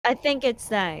I think it's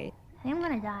that. I think I'm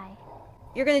gonna die.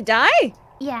 You're gonna die?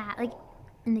 Yeah, like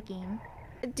in the game.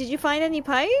 Did you find any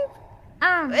pipe?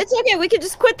 Um. It's okay. We can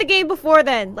just quit the game before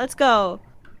then. Let's go.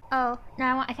 Oh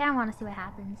no, I kind of want to see what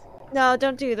happens. No,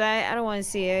 don't do that. I don't want to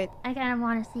see it. I kind of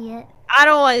want to see it. I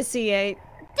don't want to see it.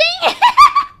 Dang it!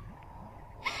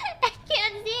 I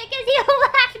can't see it because you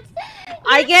left.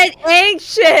 I get You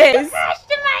anxious. crashed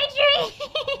to my dream.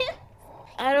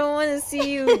 I don't want to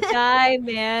see you die,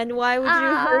 man. Why would you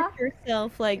hurt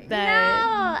yourself like that?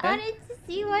 No, I wanted to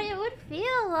see what it would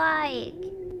feel like.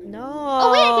 No.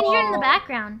 Oh wait, I can hear it in the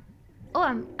background. Oh,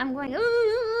 I'm going.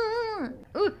 Ooh,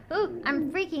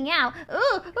 I'm freaking out.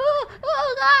 Oh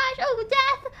gosh, oh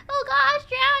death, oh gosh,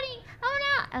 drowning. Oh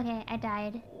no. Okay, I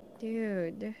died.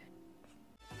 Dude.